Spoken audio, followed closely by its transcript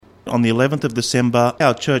on the 11th of December,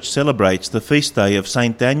 our church celebrates the feast day of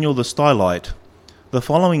St. Daniel the Stylite. The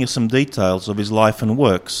following are some details of his life and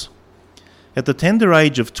works. At the tender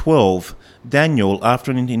age of 12, Daniel,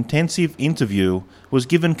 after an intensive interview, was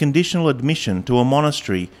given conditional admission to a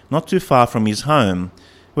monastery not too far from his home,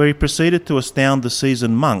 where he proceeded to astound the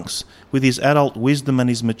seasoned monks with his adult wisdom and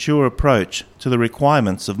his mature approach to the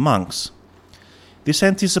requirements of monks. This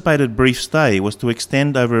anticipated brief stay was to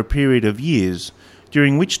extend over a period of years,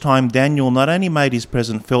 during which time Daniel not only made his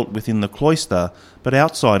presence felt within the cloister, but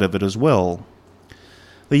outside of it as well.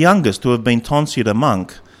 The youngest to have been tonsured a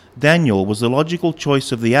monk, Daniel was the logical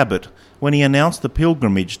choice of the abbot when he announced the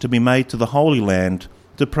pilgrimage to be made to the Holy Land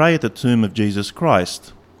to pray at the tomb of Jesus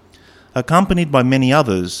Christ. Accompanied by many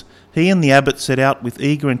others, he and the abbot set out with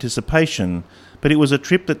eager anticipation, but it was a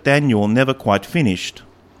trip that Daniel never quite finished.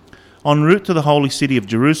 En route to the holy city of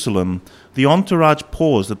Jerusalem, the entourage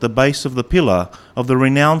paused at the base of the pillar of the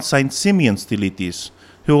renowned Saint Simeon Stylites,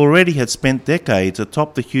 who already had spent decades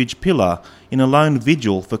atop the huge pillar in a lone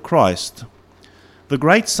vigil for Christ. The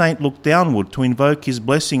great saint looked downward to invoke his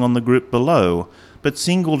blessing on the group below, but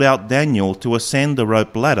singled out Daniel to ascend the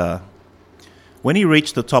rope ladder. When he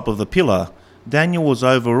reached the top of the pillar, Daniel was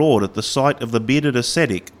overawed at the sight of the bearded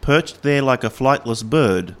ascetic perched there like a flightless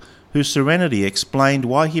bird, whose serenity explained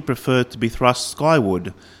why he preferred to be thrust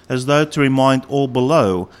skyward, as though to remind all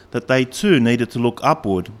below that they too needed to look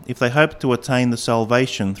upward if they hoped to attain the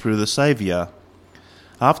salvation through the Saviour.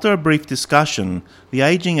 After a brief discussion, the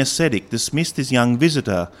ageing ascetic dismissed his young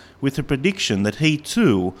visitor with the prediction that he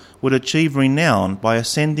too would achieve renown by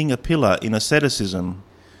ascending a pillar in asceticism.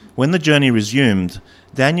 When the journey resumed,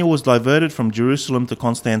 Daniel was diverted from Jerusalem to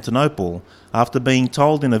Constantinople after being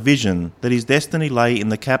told in a vision that his destiny lay in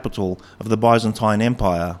the capital of the Byzantine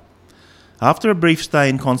Empire. After a brief stay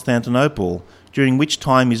in Constantinople, during which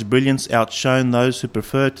time his brilliance outshone those who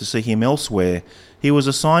preferred to see him elsewhere, he was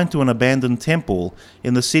assigned to an abandoned temple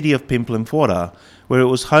in the city of Pimplifora, where it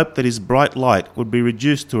was hoped that his bright light would be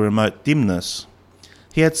reduced to a remote dimness.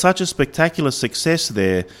 He had such a spectacular success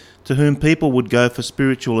there, to whom people would go for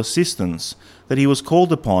spiritual assistance, that he was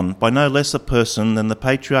called upon by no less a person than the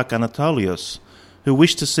Patriarch Anatolius, who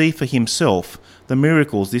wished to see for himself the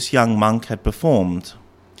miracles this young monk had performed.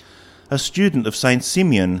 A student of Saint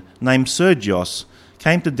Simeon, named Sergios,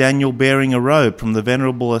 came to Daniel bearing a robe from the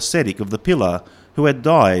venerable ascetic of the pillar, who had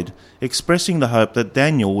died, expressing the hope that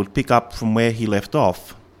Daniel would pick up from where he left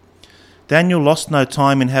off. Daniel lost no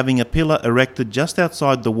time in having a pillar erected just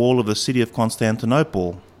outside the wall of the city of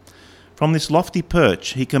Constantinople. From this lofty perch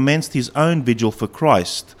he commenced his own vigil for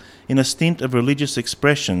Christ in a stint of religious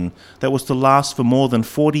expression that was to last for more than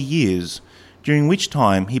 40 years, during which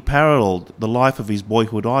time he paralleled the life of his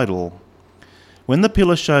boyhood idol. When the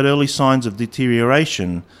pillar showed early signs of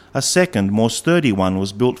deterioration, a second, more sturdy one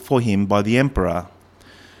was built for him by the emperor.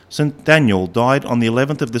 St. Daniel died on the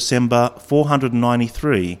 11th of December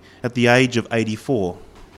 493 at the age of 84.